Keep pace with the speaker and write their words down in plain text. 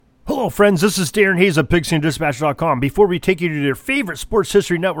Hello, friends. This is Darren Hayes of PigskinDispatch.com. Before we take you to your favorite Sports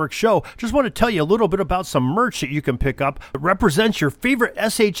History Network show, just want to tell you a little bit about some merch that you can pick up that represents your favorite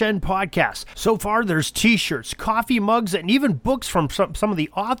SHN podcast. So far, there's t-shirts, coffee mugs, and even books from some of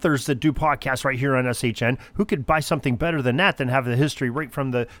the authors that do podcasts right here on SHN. Who could buy something better than that, than have the history right from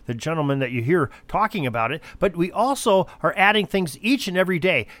the gentleman that you hear talking about it? But we also are adding things each and every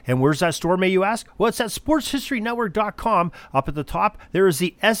day. And where's that store, may you ask? Well, it's at SportsHistoryNetwork.com. Up at the top, there is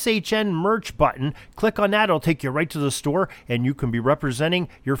the SHN merch button. Click on that. It'll take you right to the store, and you can be representing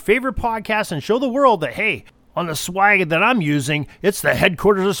your favorite podcast and show the world that, hey, on the swag that I'm using, it's the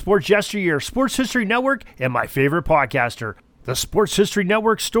headquarters of sports yesteryear, Sports History Network, and my favorite podcaster, the Sports History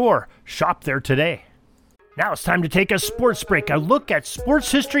Network store. Shop there today. Now it's time to take a sports break, a look at sports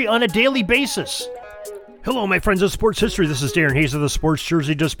history on a daily basis. Hello, my friends of sports history. This is Darren Hayes of the Sports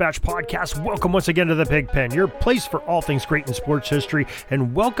Jersey Dispatch podcast. Welcome once again to the Pig Pen, your place for all things great in sports history,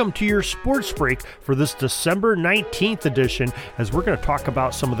 and welcome to your sports break for this December 19th edition, as we're going to talk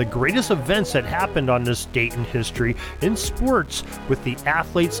about some of the greatest events that happened on this date in history in sports with the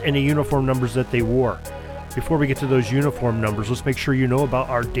athletes and the uniform numbers that they wore. Before we get to those uniform numbers, let's make sure you know about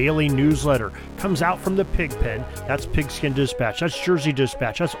our daily newsletter. Comes out from the Pig Pen. That's Pigskin Dispatch. That's Jersey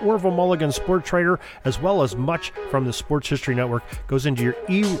Dispatch. That's Orville Mulligan Sports Trader, as well as much from the Sports History Network. Goes into your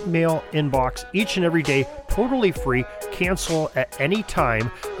email inbox each and every day, totally free. Cancel at any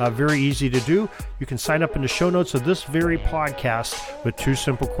time. Very easy to do. You can sign up in the show notes of this very podcast with two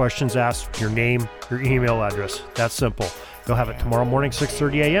simple questions asked: your name, your email address. That's simple. You'll have it tomorrow morning,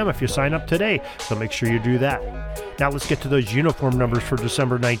 6:30 a.m. if you sign up today, so make sure you do that. Now let's get to those uniform numbers for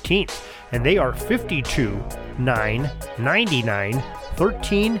December 19th, and they are 52, 9, 99,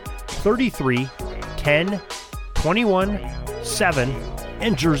 13, 33, 10, 21, 7,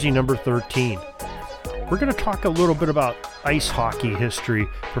 and jersey number 13. We're going to talk a little bit about ice hockey history,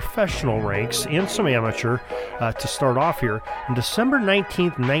 professional ranks, and some amateur to start off here. And December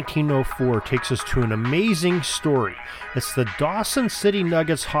 19th, 1904 takes us to an amazing story. It's the Dawson City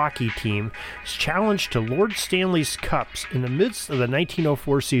Nuggets hockey team's challenge to Lord Stanley's Cups in the midst of the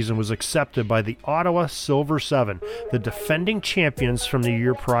 1904 season was accepted by the Ottawa Silver Seven, the defending champions from the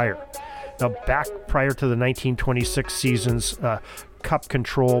year prior. Now, back prior to the 1926 season's cup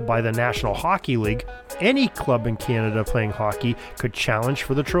control by the National Hockey League, any club in Canada playing hockey could challenge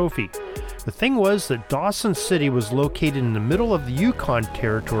for the trophy. The thing was that Dawson City was located in the middle of the Yukon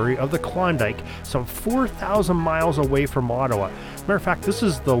territory of the Klondike, some 4,000 miles away from Ottawa. Matter of fact, this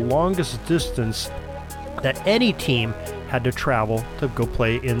is the longest distance that any team had to travel to go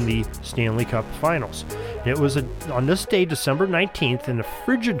play in the Stanley Cup Finals. And it was on this day, December 19th, in a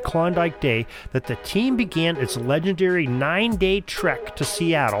frigid Klondike day, that the team began its legendary 9-day trek to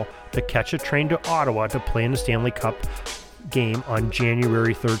Seattle to catch a train to Ottawa to play in the Stanley Cup game on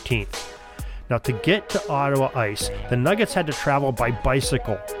January 13th. Now, to get to Ottawa ice, the Nuggets had to travel by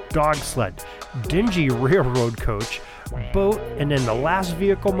bicycle, dog sled, dingy railroad coach, boat, and then the last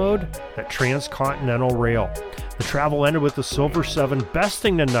vehicle mode, the transcontinental rail. The travel ended with the Silver Seven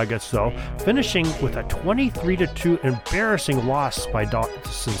besting the Nuggets, though, finishing with a 23-2 embarrassing loss by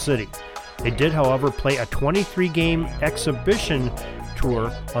Dawson City. They did, however, play a 23-game exhibition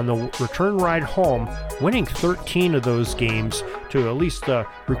tour on the return ride home, winning 13 of those games to at least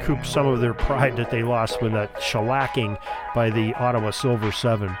recoup some of their pride that they lost with that shellacking by the Ottawa Silver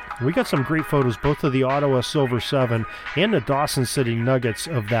Seven. We got some great photos, both of the Ottawa Silver Seven and the Dawson City Nuggets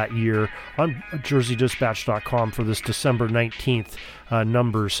of that year on JerseyDispatch.com for this December 19th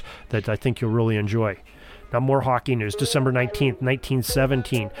numbers that I think you'll really enjoy. Now, more hockey news. December 19th,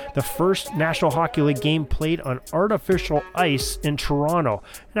 1917, the first National Hockey League game played on artificial ice in Toronto.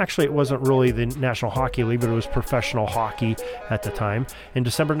 And actually, it wasn't really the National Hockey League, but it was professional hockey at the time. In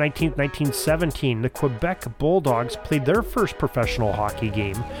December 19th, 1917, the Quebec Bulldogs played their first professional hockey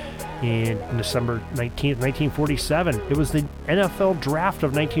game. And December 19th, 1947, it was the NFL Draft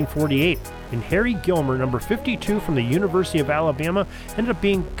of 1948. And Harry Gilmer, number 52 from the University of Alabama, ended up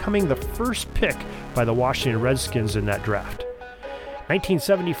becoming the first pick by the Washington Redskins in that draft.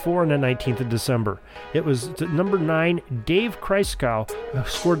 1974 and the 19th of December. It was number 9, Dave Kryskow, who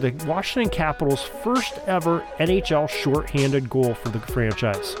scored the Washington Capitals' first ever NHL shorthanded goal for the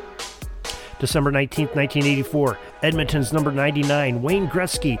franchise. December 19th, 1984, Edmonton's number 99, Wayne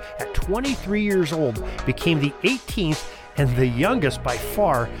Gretzky, at 23 years old, became the 18th and the youngest by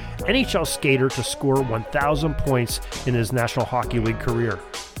far NHL skater to score 1,000 points in his National Hockey League career.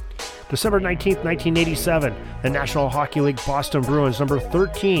 December 19th, 1987, the National Hockey League Boston Bruins, number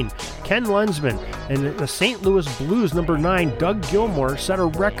 13, Ken Lensman, and the St. Louis Blues, number 9, Doug Gilmour, set a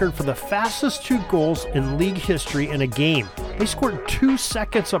record for the fastest 2 goals in league history in a game. They scored 2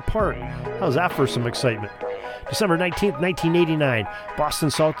 seconds apart. How's that for some excitement? December 19th, 1989, Boston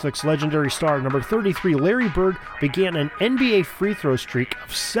Celtics legendary star number 33 Larry Bird began an NBA free throw streak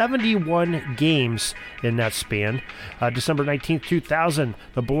of 71 games in that span. December 19th, 2000,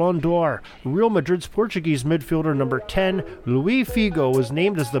 the Ballon d'Or, Real Madrid's Portuguese midfielder number 10 Luis Figo was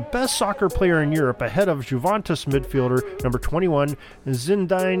named as the best soccer player in Europe ahead of Juventus midfielder number 21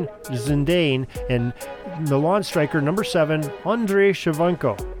 Zinedine Zidane and Milan striker number 7 Andrei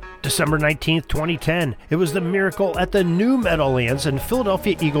Shevchenko. December 19th, 2010, it was the miracle at the new Meadowlands, and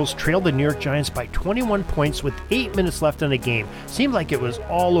Philadelphia Eagles trailed the New York Giants by 21 points with 8 minutes left in the game. Seemed like it was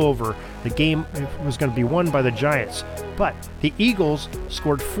all over. The game was going to be won by the Giants. But the Eagles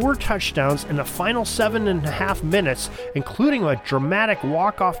scored 4 touchdowns in the final 7.5 minutes, including a dramatic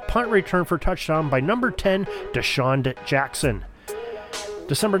walk-off punt return for touchdown by number 10, Deshaun Jackson.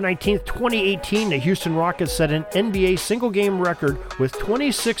 December 19th, 2018, the Houston Rockets set an NBA single-game record with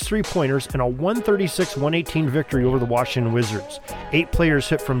 26 three-pointers and a 136-118 victory over the Washington Wizards. 8 players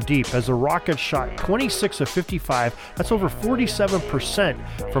hit from deep as the Rockets shot 26 of 55. That's over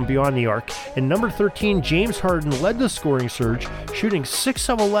 47% from beyond the arc. And number 13, James Harden, led the scoring surge, shooting 6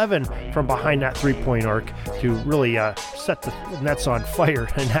 of 11 from behind that three-point arc to really set the Nets on fire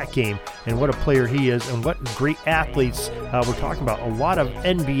in that game. And what a player he is, and what great athletes we're talking about. A lot of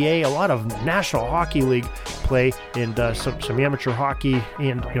NBA, a lot of National Hockey League play, and some amateur hockey,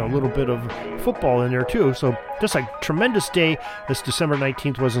 and a little bit of football in there too. So just a tremendous day this December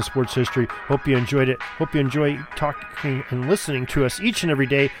 19th was in sports history. Hope you enjoyed it. Hope you enjoy talking and listening to us each and every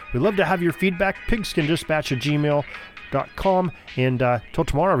day. We'd love to have your feedback. pigskindispatch@gmail.com. And till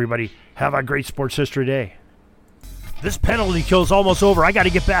tomorrow, everybody, have a great sports history day. This penalty kill is almost over. I got to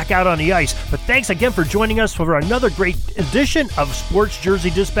get back out on the ice. But thanks again for joining us for another great edition of Sports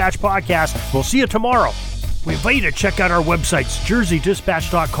Jersey Dispatch Podcast. We'll see you tomorrow. We invite you to check out our websites,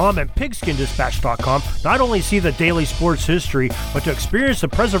 jerseydispatch.com and pigskindispatch.com. Not only see the daily sports history, but to experience the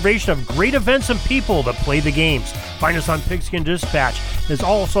preservation of great events and people that play the games. Find us on Pigskin Dispatch. It's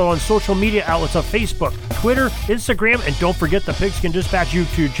also on social media outlets of Facebook, Twitter, Instagram, and don't forget the Pigskin Dispatch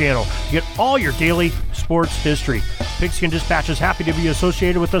YouTube channel. You get all your daily sports history. Pigskin Dispatch is happy to be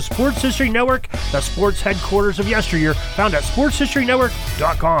associated with the Sports History Network, the sports headquarters of yesteryear, found at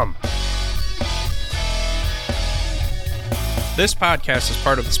sportshistorynetwork.com. This podcast is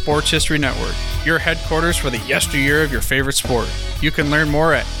part of the Sports History Network, your headquarters for the yesteryear of your favorite sport. You can learn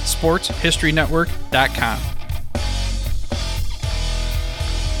more at sportshistorynetwork.com.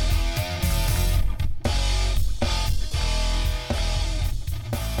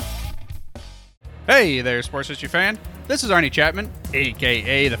 Hey there, sports history fan. This is Arnie Chapman,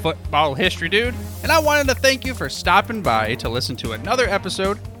 aka the Football History Dude, and I wanted to thank you for stopping by to listen to another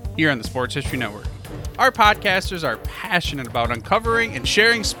episode here on the Sports History Network. Our podcasters are passionate about uncovering and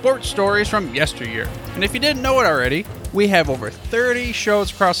sharing sports stories from yesteryear. And if you didn't know it already, we have over 30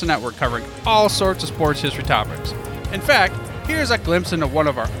 shows across the network covering all sorts of sports history topics. In fact, here's a glimpse into one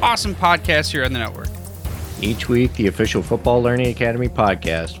of our awesome podcasts here on the network. Each week, the official Football Learning Academy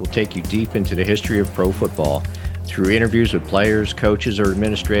podcast will take you deep into the history of pro football through interviews with players, coaches, or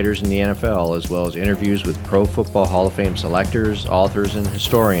administrators in the NFL, as well as interviews with Pro Football Hall of Fame selectors, authors, and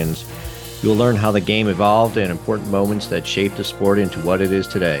historians. You'll learn how the game evolved and important moments that shaped the sport into what it is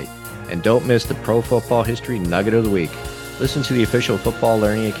today. And don't miss the Pro Football History Nugget of the Week. Listen to the official Football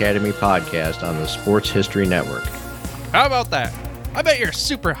Learning Academy podcast on the Sports History Network. How about that? I bet you're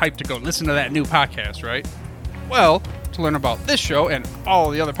super hyped to go listen to that new podcast, right? Well, to learn about this show and all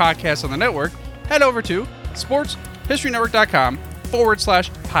the other podcasts on the network, head over to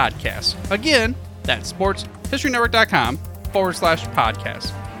sportshistorynetwork.com/podcast. Again, that's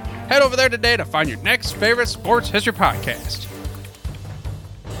sportshistorynetwork.com/podcast. Head over there today to find your next favorite sports history podcast.